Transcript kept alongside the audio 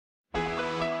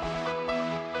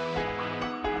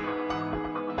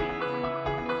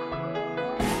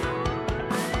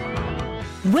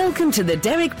Welcome to the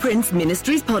Derek Prince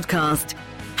Ministries podcast,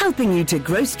 helping you to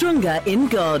grow stronger in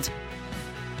God.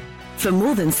 For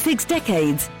more than 6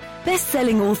 decades,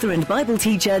 best-selling author and Bible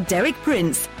teacher Derek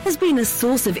Prince has been a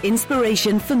source of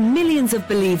inspiration for millions of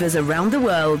believers around the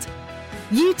world.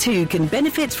 You too can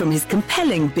benefit from his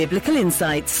compelling biblical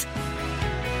insights.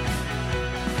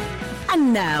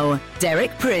 And now,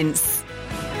 Derek Prince.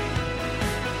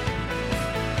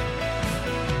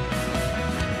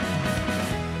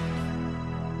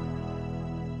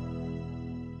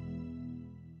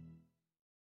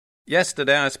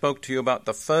 Yesterday I spoke to you about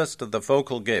the first of the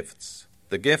vocal gifts,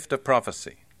 the gift of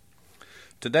prophecy.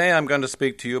 Today I'm going to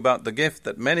speak to you about the gift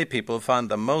that many people find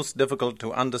the most difficult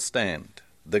to understand,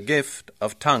 the gift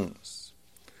of tongues.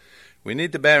 We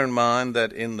need to bear in mind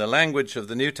that in the language of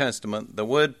the New Testament, the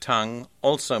word tongue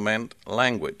also meant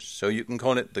language. So you can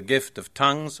call it the gift of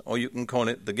tongues or you can call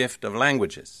it the gift of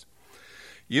languages.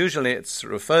 Usually it's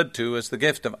referred to as the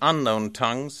gift of unknown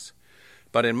tongues,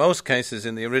 but in most cases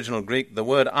in the original Greek, the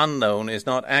word unknown is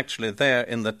not actually there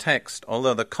in the text,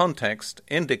 although the context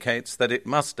indicates that it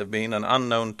must have been an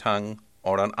unknown tongue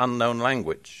or an unknown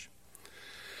language.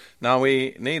 Now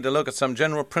we need to look at some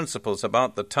general principles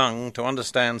about the tongue to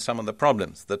understand some of the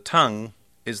problems. The tongue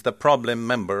is the problem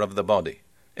member of the body.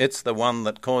 It's the one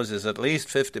that causes at least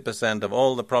 50% of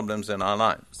all the problems in our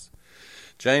lives.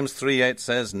 James 3:8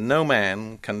 says, "No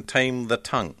man can tame the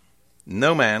tongue.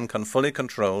 No man can fully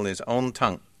control his own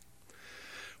tongue."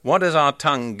 What is our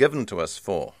tongue given to us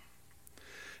for?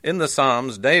 In the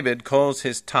Psalms, David calls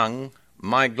his tongue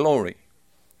my glory.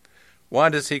 Why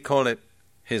does he call it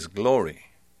his glory?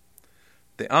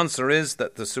 The answer is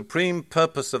that the supreme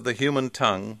purpose of the human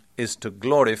tongue is to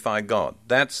glorify God.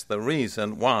 That's the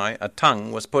reason why a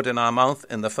tongue was put in our mouth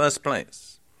in the first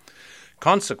place.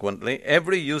 Consequently,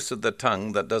 every use of the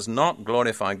tongue that does not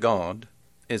glorify God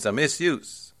is a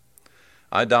misuse.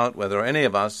 I doubt whether any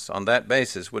of us on that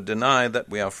basis would deny that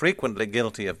we are frequently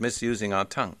guilty of misusing our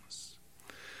tongues.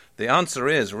 The answer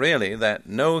is really that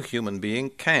no human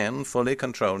being can fully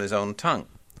control his own tongue.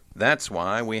 That's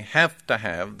why we have to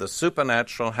have the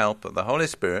supernatural help of the Holy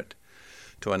Spirit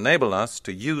to enable us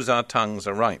to use our tongues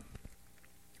aright.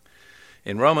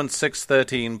 In Romans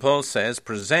 6:13, Paul says,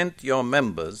 "Present your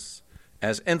members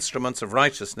as instruments of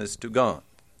righteousness to God."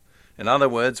 In other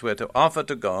words, we're to offer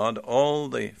to God all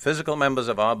the physical members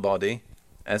of our body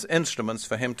as instruments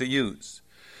for him to use.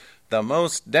 The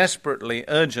most desperately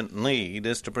urgent need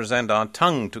is to present our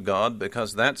tongue to God,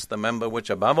 because that's the member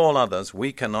which, above all others,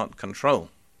 we cannot control.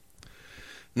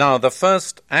 Now, the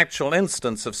first actual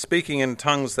instance of speaking in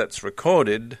tongues that's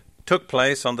recorded took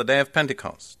place on the day of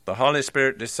Pentecost. The Holy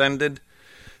Spirit descended.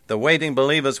 The waiting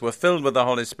believers were filled with the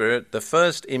Holy Spirit. The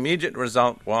first immediate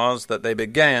result was that they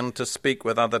began to speak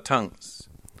with other tongues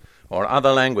or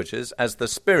other languages as the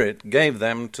Spirit gave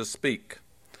them to speak.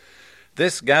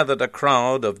 This gathered a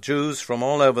crowd of Jews from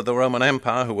all over the Roman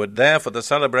Empire who were there for the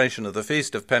celebration of the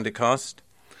Feast of Pentecost.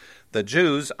 The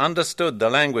Jews understood the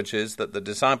languages that the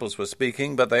disciples were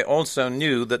speaking, but they also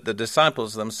knew that the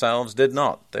disciples themselves did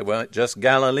not. They were just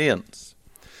Galileans.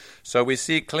 So we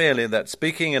see clearly that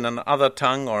speaking in an other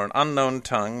tongue or an unknown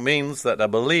tongue means that a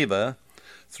believer,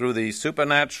 through the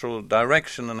supernatural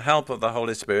direction and help of the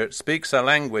Holy Spirit, speaks a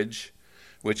language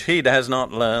which he has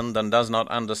not learned and does not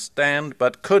understand,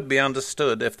 but could be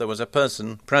understood if there was a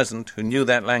person present who knew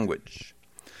that language.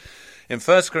 In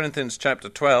 1 Corinthians chapter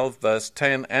 12, verse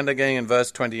 10, and again in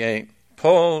verse 28,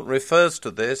 Paul refers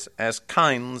to this as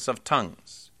kinds of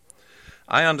tongues.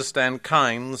 I understand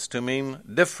kinds to mean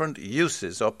different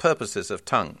uses or purposes of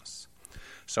tongues.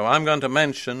 So I'm going to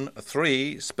mention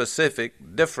 3 specific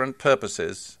different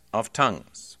purposes of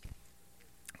tongues.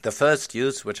 The first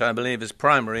use, which I believe is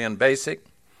primary and basic,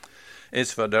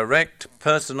 is for direct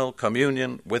personal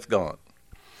communion with God.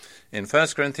 In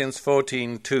 1 Corinthians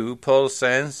 14:2, Paul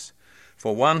says,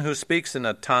 "For one who speaks in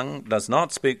a tongue does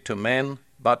not speak to men,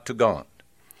 but to God.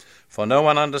 For no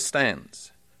one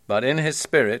understands, but in his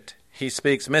spirit he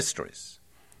speaks mysteries."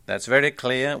 That's very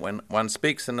clear. When one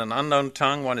speaks in an unknown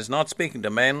tongue, one is not speaking to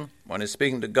men, one is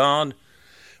speaking to God,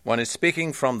 one is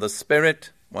speaking from the Spirit,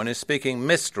 one is speaking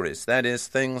mysteries, that is,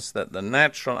 things that the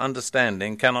natural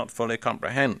understanding cannot fully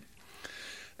comprehend.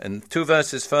 And 2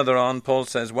 verses further on, Paul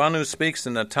says, "One who speaks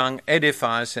in a tongue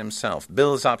edifies himself,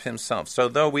 builds up himself." So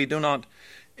though we do not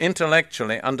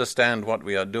intellectually understand what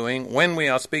we are doing, when we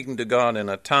are speaking to God in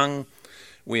a tongue,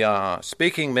 we are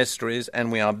speaking mysteries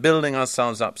and we are building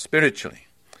ourselves up spiritually.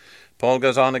 Paul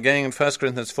goes on again in 1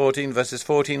 Corinthians 14, verses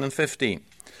 14 and 15.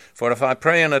 "For if I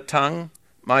pray in a tongue,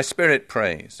 my spirit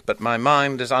prays, but my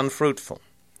mind is unfruitful.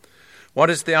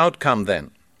 What is the outcome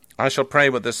then? I shall pray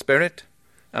with the spirit,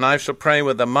 and I shall pray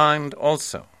with the mind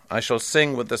also. I shall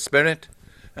sing with the Spirit,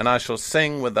 and I shall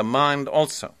sing with the mind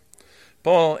also.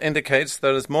 Paul indicates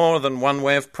there is more than one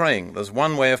way of praying. There's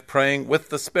one way of praying with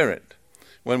the Spirit,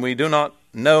 when we do not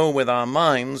know with our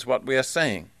minds what we are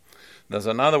saying. There's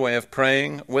another way of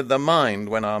praying with the mind,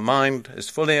 when our mind is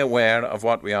fully aware of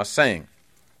what we are saying.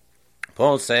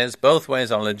 Paul says both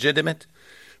ways are legitimate.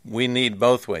 We need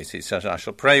both ways. He says, I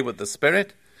shall pray with the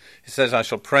Spirit. He says, I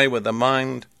shall pray with the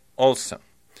mind also.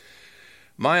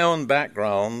 My own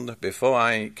background, before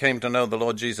I came to know the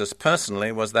Lord Jesus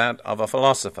personally, was that of a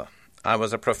philosopher. I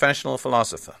was a professional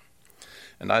philosopher.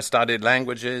 And I studied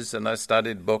languages, and I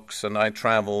studied books, and I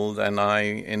traveled, and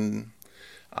I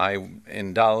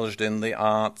indulged in the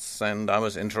arts, and I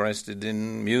was interested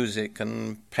in music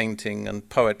and painting and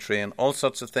poetry and all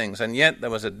sorts of things. And yet there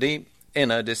was a deep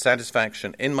inner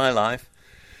dissatisfaction in my life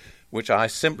which I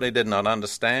simply did not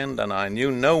understand, and I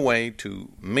knew no way to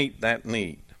meet that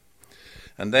need.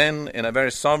 And then, in a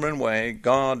very sovereign way,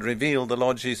 God revealed the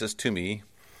Lord Jesus to me,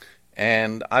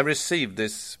 and I received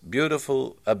this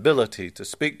beautiful ability to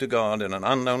speak to God in an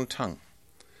unknown tongue.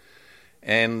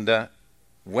 And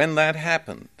when that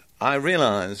happened, I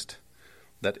realized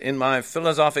that in my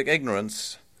philosophic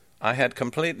ignorance, I had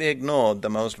completely ignored the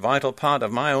most vital part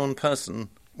of my own person,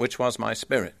 which was my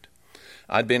spirit.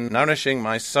 I'd been nourishing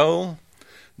my soul,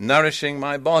 nourishing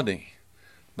my body,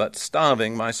 but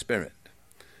starving my spirit.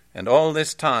 And all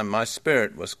this time, my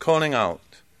spirit was calling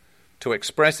out to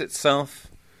express itself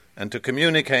and to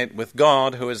communicate with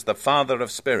God, who is the Father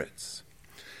of spirits.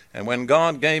 And when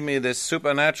God gave me this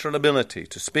supernatural ability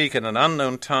to speak in an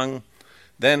unknown tongue,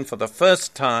 then for the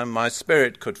first time my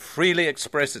spirit could freely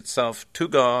express itself to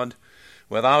God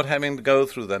without having to go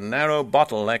through the narrow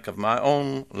bottleneck of my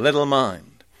own little mind.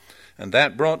 And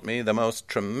that brought me the most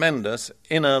tremendous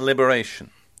inner liberation.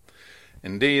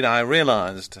 Indeed, I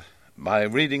realized by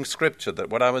reading Scripture that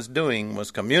what I was doing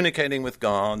was communicating with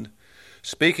God,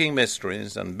 speaking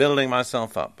mysteries, and building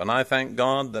myself up. And I thank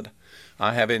God that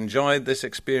I have enjoyed this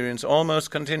experience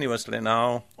almost continuously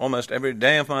now, almost every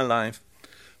day of my life.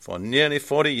 For nearly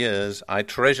 40 years, I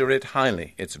treasure it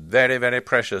highly. It's very, very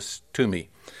precious to me.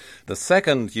 The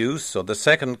second use, or the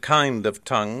second kind of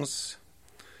tongues,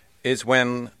 is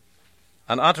when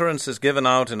an utterance is given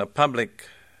out in a public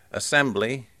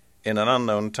assembly in an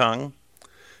unknown tongue,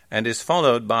 and is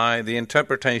followed by the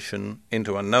interpretation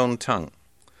into a known tongue.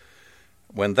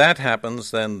 When that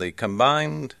happens, then the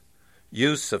combined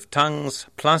use of tongues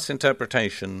plus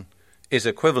interpretation is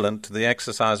equivalent to the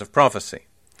exercise of prophecy.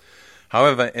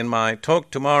 However, in my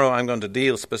talk tomorrow, I'm going to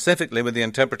deal specifically with the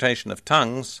interpretation of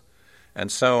tongues,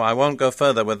 and so I won't go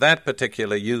further with that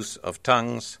particular use of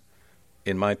tongues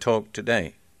in my talk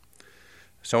today.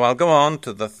 So I'll go on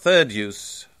to the third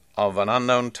use of an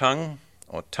unknown tongue,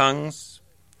 or tongues,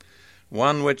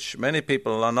 one which many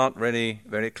people are not really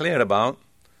very clear about.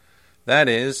 That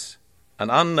is, an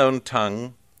unknown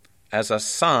tongue as a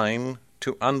sign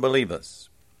to unbelievers.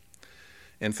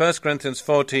 In 1 Corinthians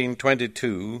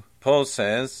 14:22, Paul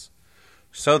says,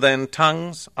 "So then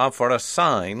tongues are for a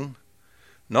sign,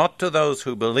 not to those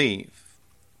who believe,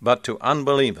 but to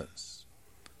unbelievers."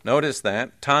 Notice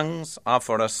that. Tongues are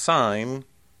for a sign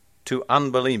to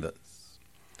unbelievers.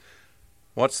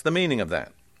 What's the meaning of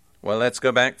that? Well, let's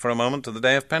go back for a moment to the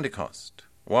day of Pentecost.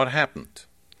 What happened?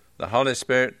 The Holy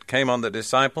Spirit came on the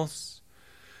disciples.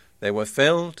 They were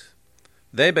filled.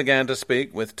 They began to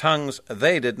speak with tongues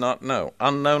they did not know,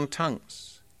 unknown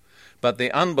tongues. But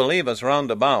the unbelievers round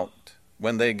about,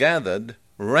 when they gathered,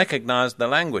 recognized the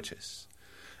languages.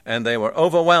 And they were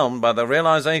overwhelmed by the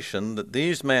realization that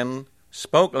these men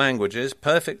spoke languages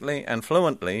perfectly and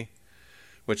fluently,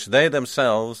 which they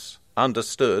themselves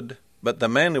understood, but the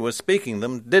men who were speaking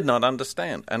them did not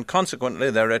understand, and consequently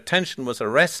their attention was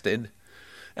arrested,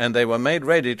 and they were made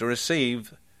ready to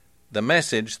receive the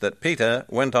message that Peter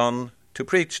went on to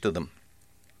preach to them.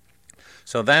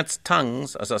 So that's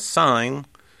tongues as a sign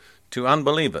to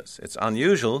unbelievers. It's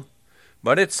unusual,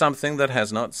 but it's something that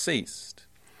has not ceased.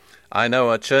 I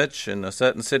know a church in a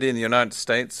certain city in the United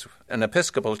States, an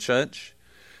Episcopal church,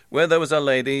 where there was a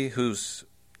lady whose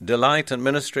delight and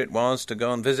ministry it was to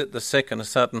go and visit the sick in a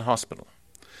certain hospital.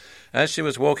 As she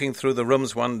was walking through the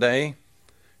rooms one day,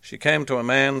 she came to a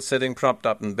man sitting propped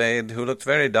up in bed who looked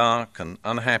very dark and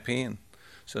unhappy, and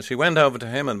so she went over to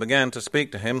him and began to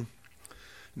speak to him,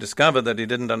 discovered that he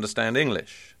didn't understand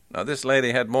English. Now, this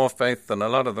lady had more faith than a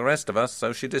lot of the rest of us,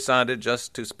 so she decided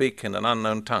just to speak in an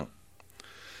unknown tongue.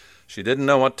 She didn't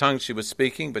know what tongue she was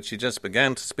speaking, but she just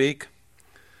began to speak,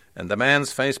 and the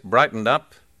man's face brightened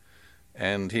up,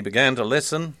 and he began to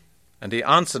listen, and he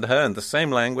answered her in the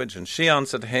same language, and she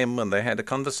answered him, and they had a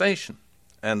conversation.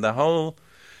 And the whole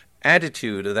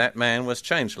attitude of that man was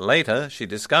changed. Later, she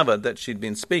discovered that she'd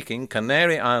been speaking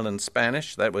Canary Island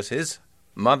Spanish. That was his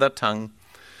mother tongue.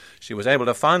 She was able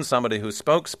to find somebody who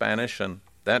spoke Spanish, and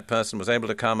that person was able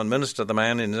to come and minister to the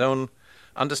man in his own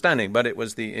understanding. But it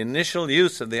was the initial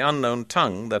use of the unknown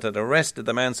tongue that had arrested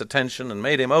the man's attention and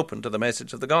made him open to the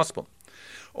message of the gospel.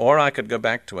 Or I could go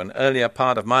back to an earlier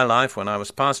part of my life when I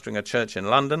was pastoring a church in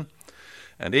London,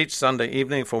 and each Sunday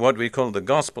evening for what we called the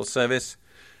gospel service,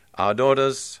 our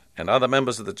daughters and other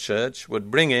members of the church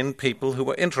would bring in people who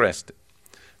were interested.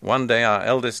 One day our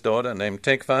eldest daughter, named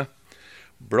Tekva,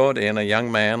 brought in a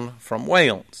young man from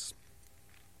Wales,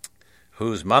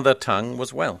 whose mother tongue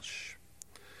was Welsh.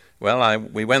 Well,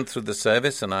 we went through the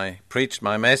service and I preached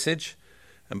my message,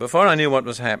 and before I knew what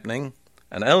was happening,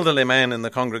 an elderly man in the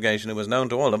congregation who was known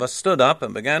to all of us stood up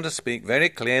and began to speak very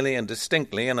clearly and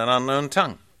distinctly in an unknown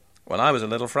tongue. Well, I was a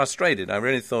little frustrated. I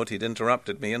really thought he'd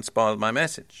interrupted me and spoiled my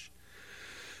message.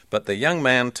 But the young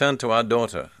man turned to our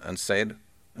daughter and said,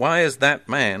 "Why is that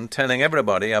man telling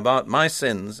everybody about my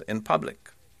sins in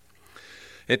public?"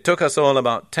 It took us all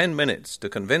about 10 minutes to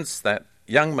convince that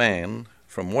young man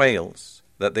from Wales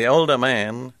that the older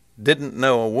man didn't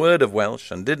know a word of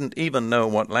Welsh and didn't even know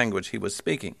what language he was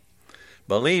speaking.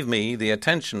 Believe me, the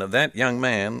attention of that young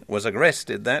man was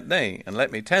arrested that day, and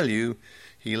let me tell you,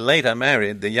 he later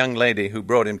married the young lady who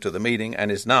brought him to the meeting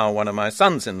and is now one of my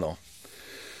sons-in-law.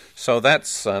 So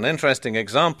that's an interesting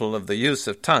example of the use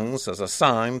of tongues as a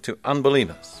sign to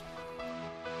unbelievers.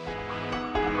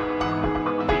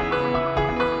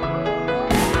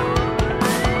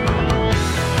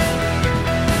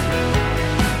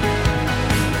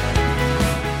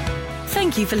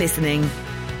 Thank you for listening.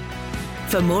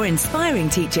 For more inspiring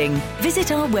teaching,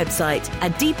 visit our website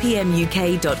at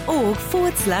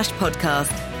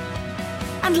dpmuk.org/podcast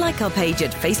and like our page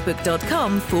at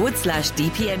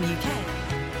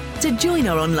facebook.com/dpmuk to join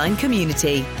our online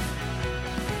community.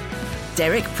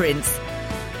 Derek Prince,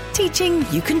 teaching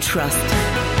you can trust.